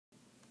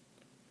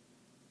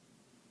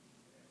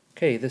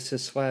Okay, this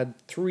is slide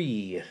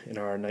 3 in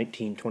our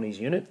 1920s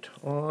unit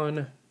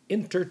on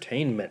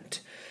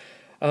entertainment.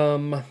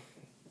 With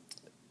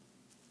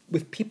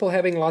people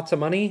having lots of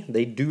money,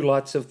 they do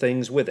lots of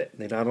things with it.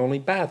 They not only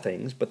buy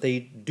things, but they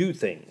do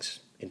things,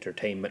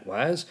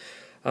 entertainment-wise.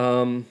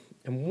 And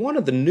one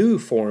of the new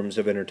forms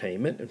of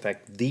entertainment, in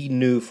fact, the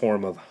new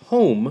form of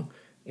home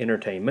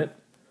entertainment,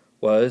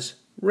 was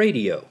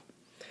radio.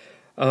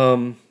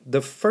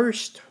 The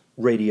first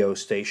radio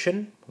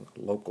station,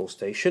 local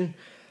station,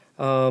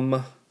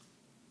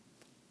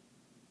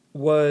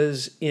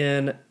 was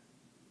in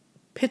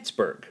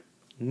Pittsburgh,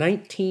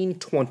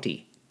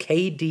 1920,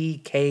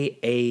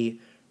 KDKA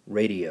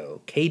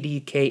radio,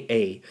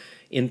 KDKA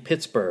in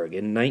Pittsburgh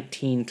in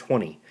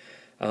 1920.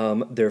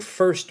 Their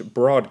first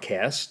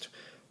broadcast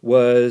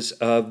was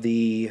of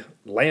the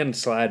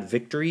landslide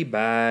victory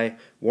by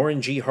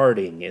Warren G.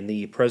 Harding in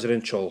the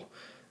presidential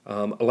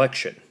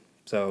election.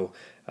 So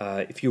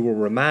if you will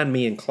remind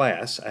me in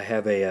class, I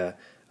have a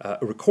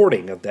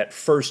recording of that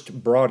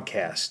first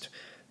broadcast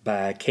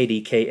by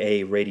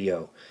KDKA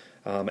radio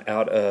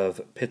out of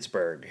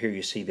Pittsburgh. Here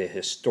you see the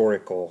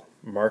historical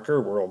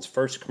marker, world's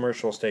first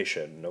commercial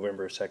station,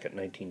 November 2nd,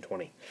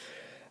 1920.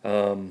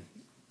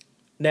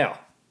 Now,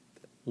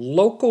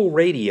 local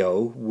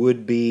radio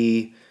would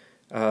become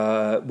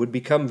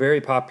very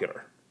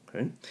popular,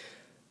 okay?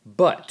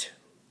 But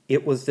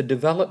it was the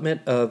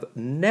development of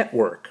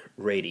network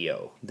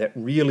radio that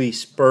really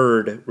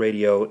spurred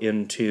radio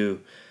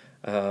into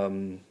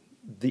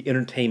the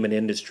entertainment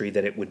industry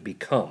that it would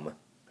become.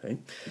 Okay?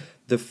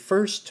 The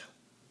first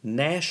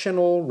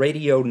national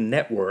radio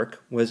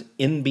network was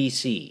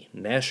NBC,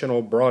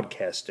 National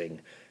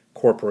Broadcasting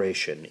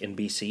Corporation.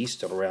 NBC,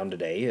 still around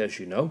today, as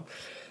you know.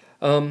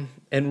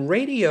 And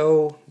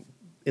radio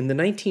in the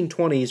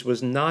 1920s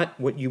was not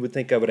what you would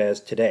think of it as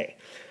today.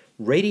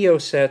 Radio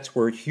sets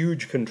were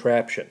huge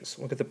contraptions.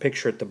 Look at the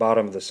picture at the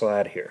bottom of the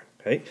slide here.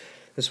 Okay?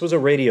 This was a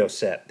radio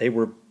set. They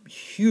were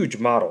huge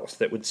models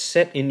that would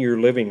sit in your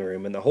living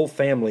room, and the whole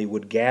family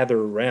would gather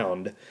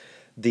around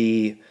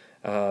the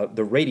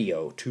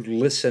radio to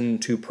listen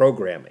to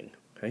programming.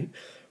 Okay?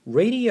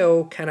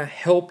 Radio kind of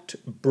helped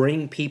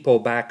bring people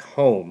back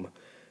home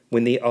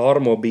when the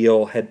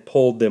automobile had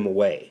pulled them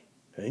away.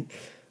 Okay?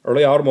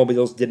 Early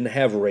automobiles didn't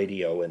have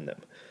radio in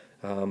them.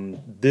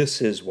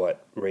 This is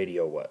what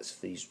radio was,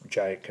 these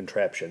giant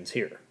contraptions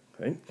here.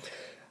 Okay?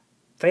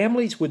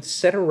 Families would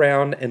sit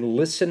around and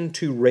listen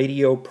to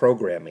radio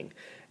programming.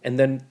 And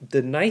then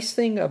the nice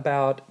thing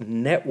about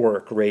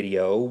network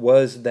radio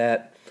was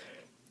that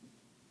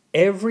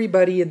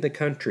everybody in the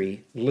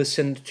country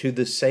listened to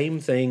the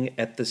same thing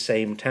at the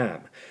same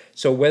time.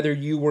 So whether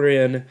you were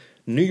in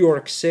New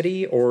York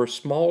City or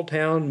small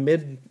town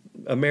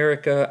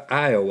mid-America,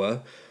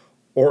 Iowa,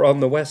 or on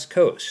the West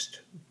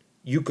Coast,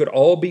 you could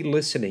all be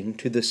listening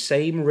to the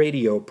same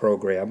radio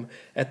program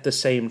at the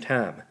same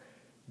time.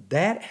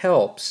 That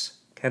helps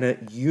kind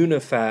of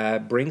unify,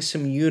 bring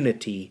some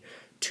unity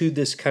to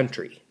this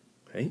country.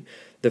 Okay?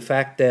 The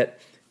fact that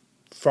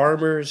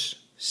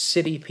farmers,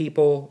 city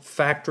people,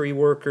 factory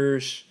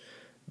workers,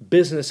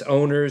 business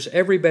owners,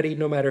 everybody,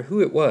 no matter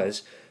who it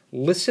was,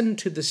 listened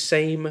to the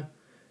same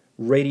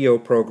radio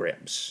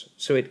programs.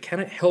 So it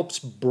kind of helps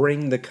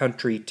bring the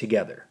country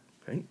together.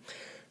 Okay?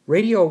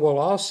 Radio will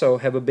also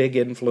have a big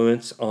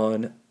influence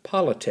on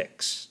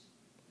politics.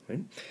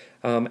 Okay?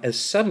 As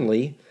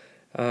suddenly,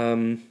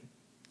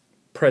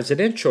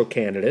 presidential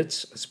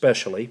candidates,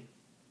 especially,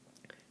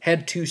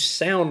 had to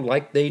sound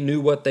like they knew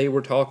what they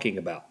were talking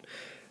about.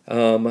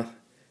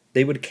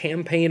 They would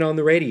campaign on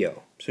the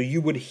radio. So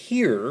you would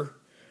hear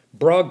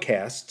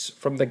broadcasts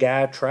from the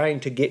guy trying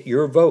to get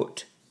your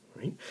vote.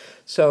 Right?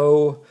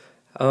 So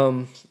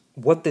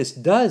what this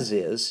does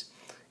is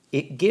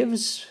it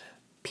gives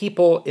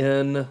people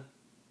in,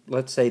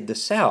 let's say, the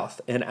South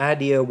an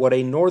idea what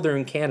a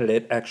northern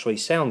candidate actually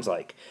sounds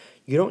like.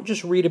 You don't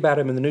just read about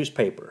him in the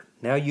newspaper.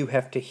 Now you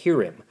have to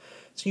hear him.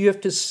 So you have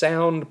to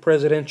sound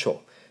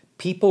presidential.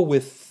 People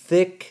with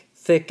thick,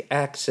 thick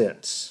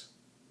accents,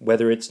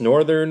 whether it's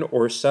northern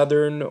or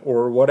southern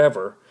or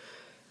whatever,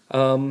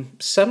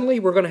 suddenly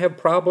we're going to have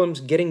problems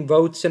getting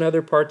votes in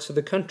other parts of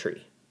the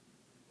country.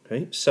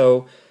 Okay?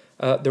 So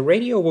the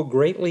radio will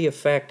greatly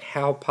affect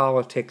how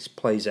politics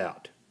plays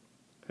out.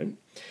 Okay?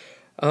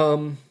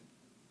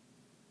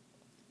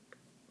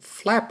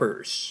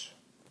 Flappers.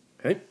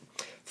 Okay?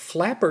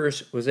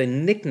 Flappers was a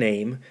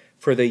nickname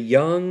for the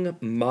young,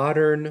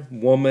 modern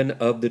woman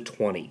of the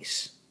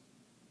 20s.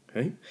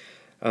 Okay?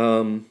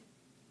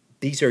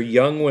 These are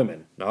young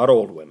women, not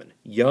old women.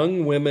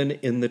 Young women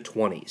in the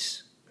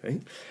 20s.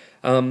 Okay?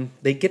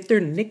 They get their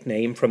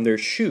nickname from their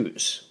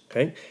shoes.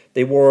 Okay?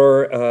 They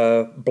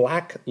wore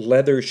black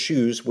leather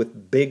shoes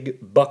with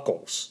big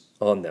buckles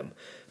on them.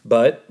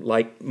 But,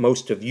 like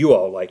most of you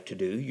all like to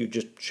do, you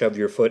just shove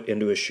your foot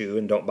into a shoe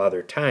and don't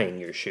bother tying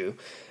your shoe.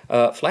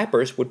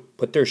 Flappers would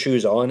put their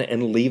shoes on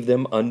and leave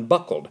them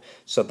unbuckled,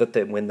 so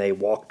that when they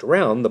walked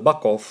around, the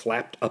buckle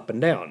flapped up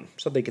and down.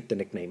 So they get the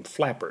nickname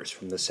flappers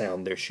from the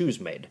sound their shoes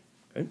made.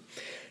 Okay?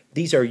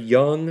 These are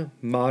young,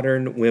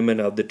 modern women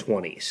of the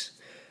 20s.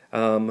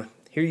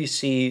 Here you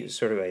see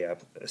sort of a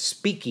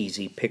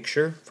speakeasy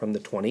picture from the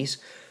 20s.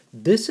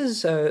 This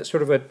is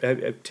sort of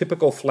a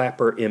typical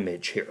flapper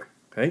image here.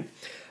 Okay,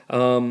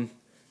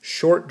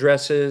 short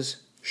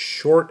dresses,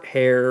 short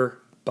hair,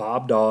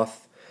 bobbed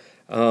off,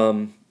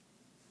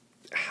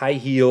 high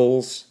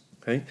heels.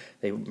 Okay,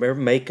 they wear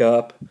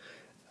makeup.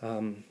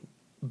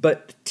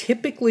 But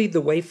typically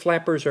the way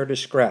flappers are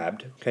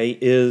described, okay,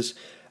 is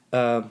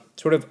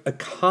sort of a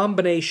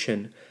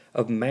combination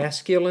of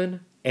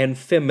masculine and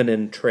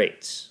feminine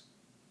traits.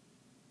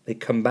 They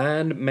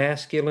combine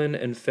masculine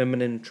and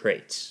feminine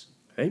traits.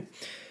 Okay?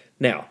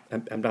 Now,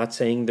 I'm not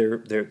saying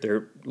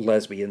they're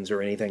lesbians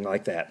or anything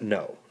like that.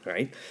 No,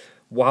 right?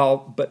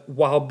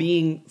 While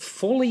being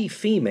fully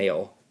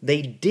female,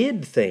 they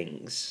did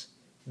things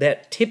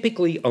that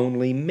typically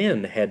only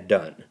men had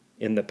done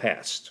in the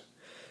past.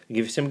 I'll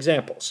give you some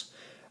examples.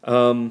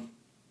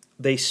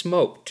 They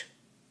smoked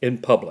in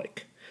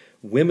public.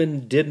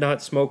 Women did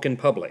not smoke in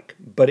public,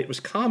 but it was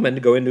common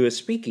to go into a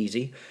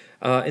speakeasy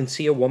and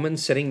see a woman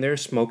sitting there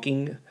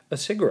smoking a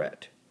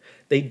cigarette.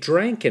 They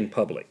drank in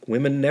public.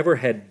 Women never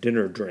had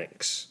dinner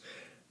drinks.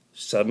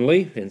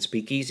 Suddenly, in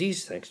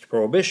speakeasies, thanks to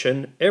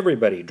Prohibition,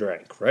 everybody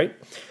drank, right?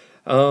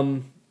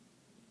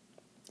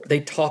 They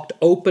talked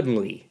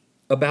openly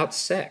about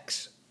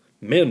sex.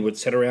 Men would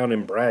sit around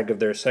and brag of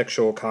their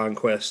sexual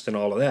conquest and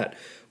all of that.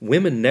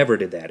 Women never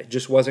did that. It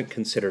just wasn't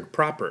considered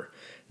proper.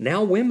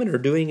 Now women are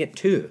doing it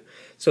too.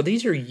 So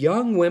these are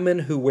young women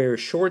who wear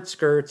short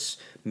skirts,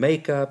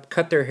 makeup,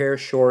 cut their hair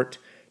short,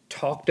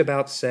 talked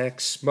about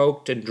sex,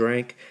 smoked and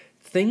drank,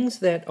 things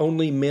that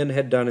only men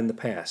had done in the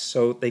past.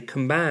 So they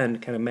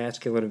combined kind of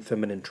masculine and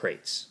feminine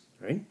traits,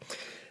 right?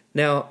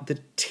 Now, the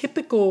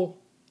typical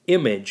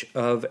image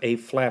of a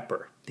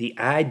flapper, the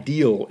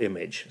ideal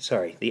image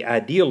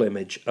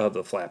of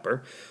the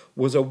flapper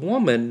was a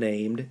woman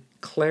named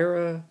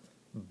Clara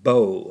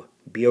Bow,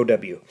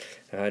 B-O-W.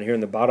 And here in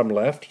the bottom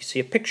left, you see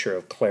a picture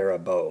of Clara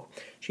Bow.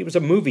 She was a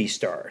movie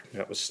star.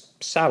 That was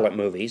silent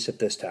movies at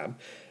this time.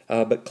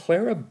 But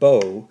Clara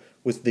Bow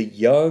was the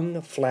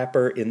young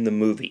flapper in the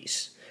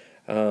movies.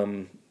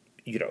 You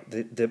know,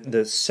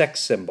 the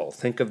sex symbol.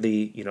 Think of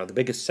the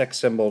biggest sex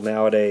symbol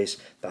nowadays,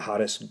 the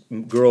hottest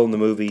girl in the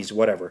movies,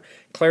 whatever.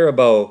 Clara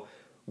Bow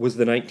was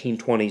the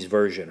 1920s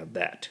version of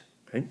that.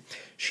 Okay?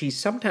 She's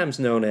sometimes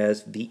known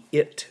as the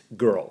It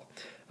Girl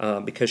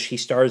because she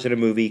stars in a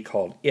movie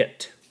called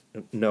It.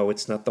 No,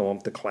 it's not the one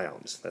with the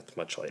clowns. That's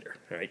much later.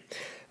 Right?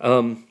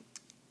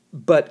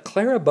 But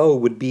Clara Bow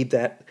would be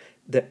that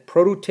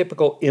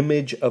prototypical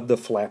image of the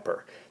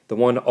flapper, the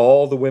one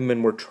all the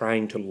women were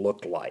trying to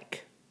look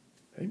like.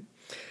 Okay?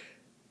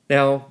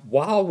 Now,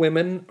 while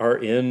women are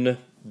in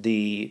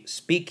the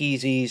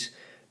speakeasies,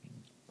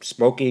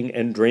 smoking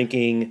and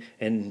drinking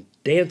and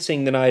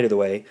dancing the night of the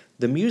way,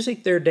 the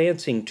music they're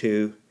dancing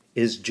to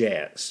is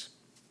jazz.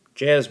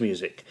 Jazz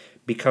music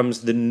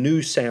becomes the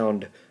new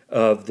sound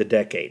of the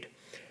decade.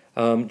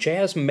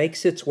 Jazz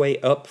makes its way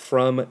up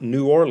from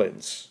New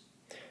Orleans,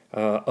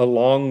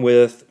 along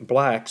with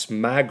blacks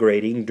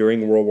migrating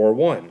during World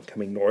War I,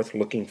 coming north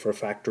looking for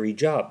factory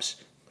jobs.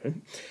 Okay?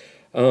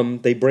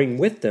 They bring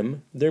with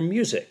them their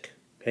music.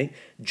 Okay?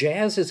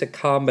 Jazz is a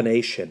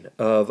combination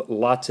of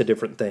lots of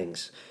different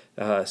things.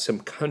 Some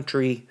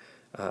country,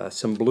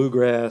 some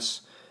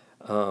bluegrass,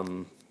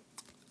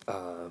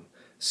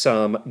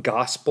 some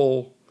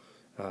gospel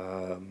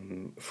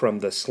from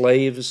the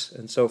slaves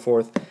and so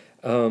forth.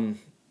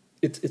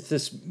 It's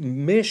this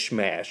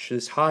mishmash,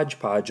 this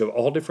hodgepodge of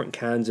all different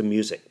kinds of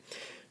music.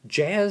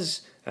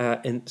 Jazz,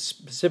 and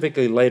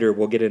specifically later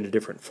we'll get into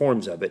different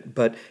forms of it,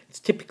 but it's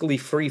typically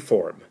free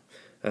form.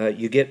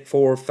 You get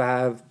 4 or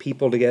 5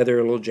 people together,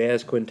 a little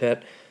jazz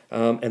quintet,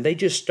 and they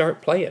just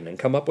start playing and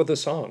come up with a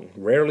song.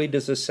 Rarely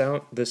does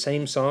the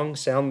same song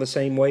sound the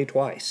same way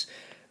twice,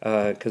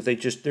 because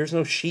there's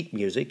no sheet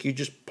music. You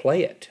just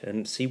play it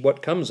and see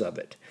what comes of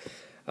it.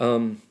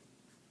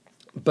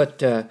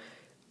 But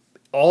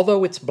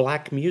although it's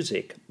black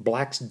music,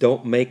 blacks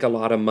don't make a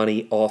lot of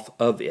money off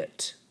of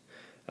it,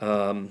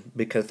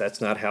 because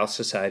that's not how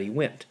society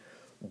went.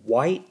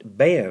 White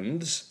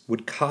bands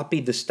would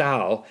copy the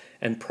style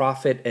and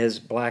profit as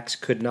blacks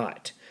could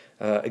not.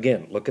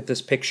 Again, look at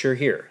this picture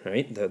here,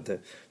 right?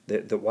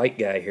 The white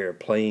guy here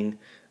playing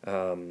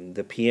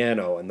the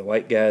piano, and the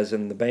white guys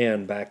in the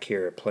band back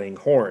here playing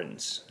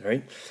horns,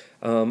 right?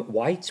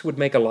 Whites would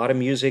make a lot of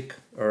music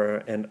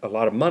and a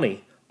lot of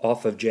money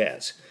off of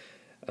jazz.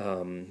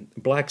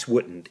 Blacks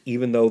wouldn't,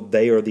 even though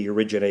they are the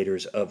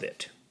originators of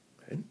it.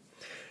 Okay?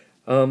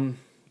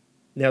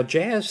 Now,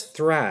 jazz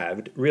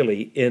thrived,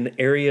 really, in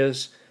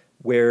areas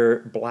where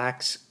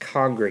blacks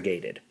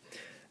congregated.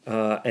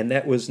 And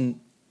that was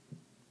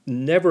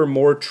never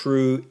more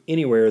true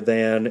anywhere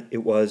than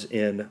it was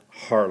in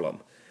Harlem.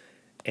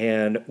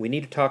 And we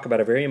need to talk about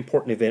a very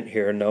important event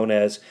here known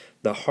as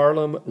the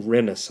Harlem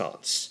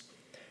Renaissance.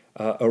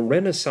 A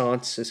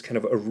renaissance is kind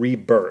of a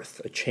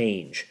rebirth, a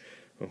change,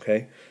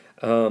 okay?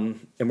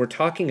 And we're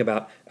talking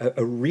about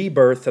a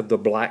rebirth of the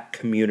black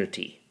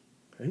community.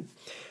 Okay?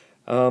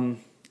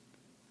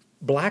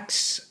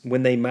 Blacks,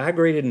 when they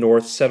migrated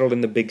north, settled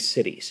in the big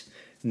cities.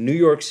 New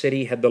York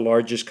City had the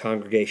largest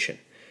congregation,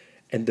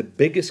 and the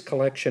biggest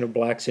collection of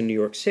blacks in New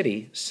York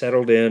City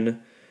settled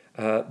in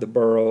the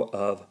borough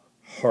of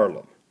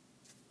Harlem.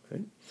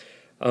 Okay?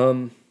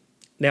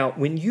 Now,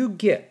 when you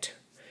get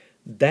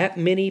that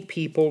many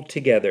people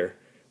together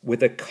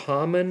with a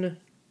common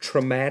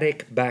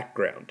traumatic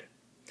background,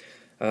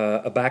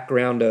 a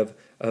background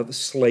of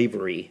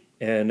slavery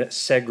and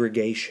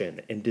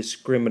segregation and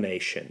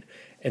discrimination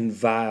and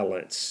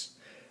violence,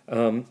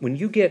 when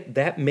you get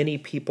that many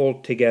people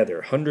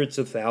together, hundreds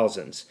of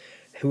thousands,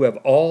 who have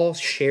all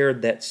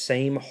shared that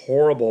same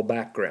horrible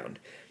background,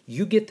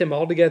 you get them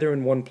all together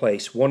in one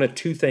place, one of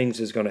two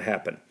things is going to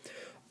happen.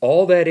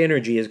 All that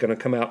energy is going to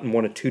come out in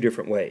one of two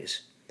different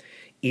ways.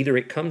 Either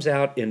it comes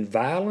out in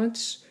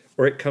violence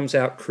or it comes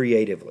out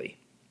creatively.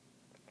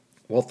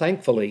 Well,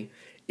 thankfully,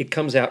 it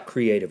comes out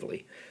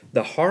creatively.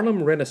 The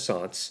Harlem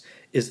Renaissance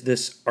is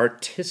this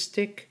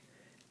artistic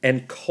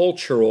and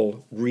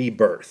cultural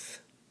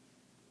rebirth.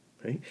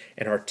 Okay?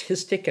 An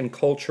artistic and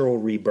cultural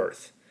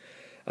rebirth.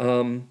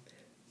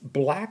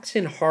 Blacks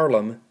in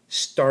Harlem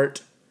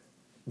start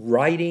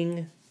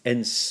writing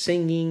and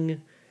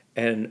singing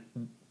and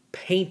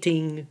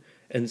painting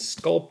and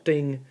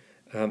sculpting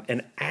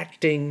and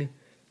acting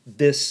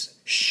this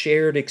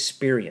shared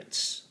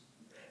experience.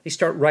 They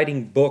start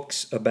writing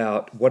books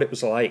about what it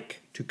was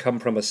like to come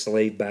from a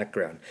slave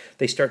background.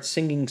 They start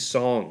singing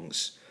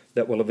songs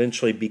that will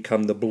eventually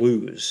become the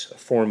blues, a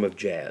form of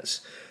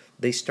jazz.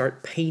 They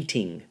start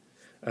painting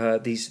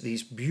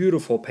these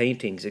beautiful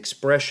paintings,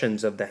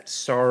 expressions of that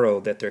sorrow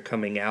that they're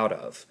coming out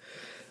of.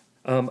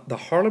 The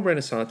Harlem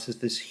Renaissance is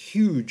this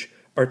huge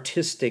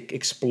artistic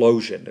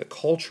explosion, a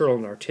cultural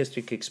and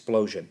artistic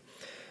explosion.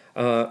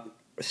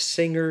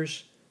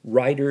 Singers,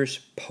 writers,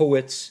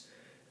 poets,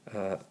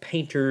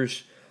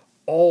 painters,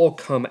 all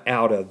come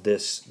out of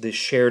this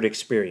shared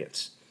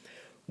experience.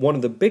 One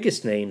of the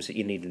biggest names that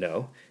you need to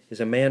know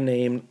is a man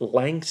named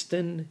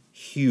Langston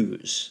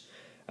Hughes,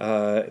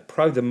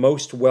 probably the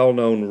most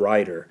well-known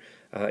writer.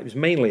 He was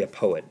mainly a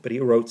poet, but he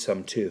wrote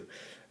some too.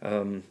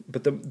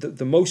 But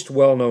the most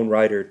well-known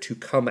writer to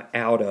come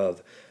out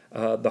of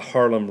the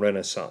Harlem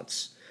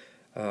Renaissance.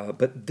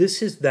 But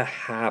this is the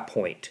high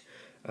point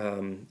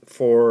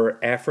for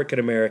African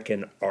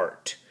American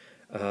art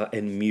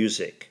and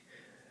music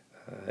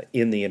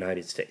in the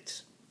United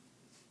States.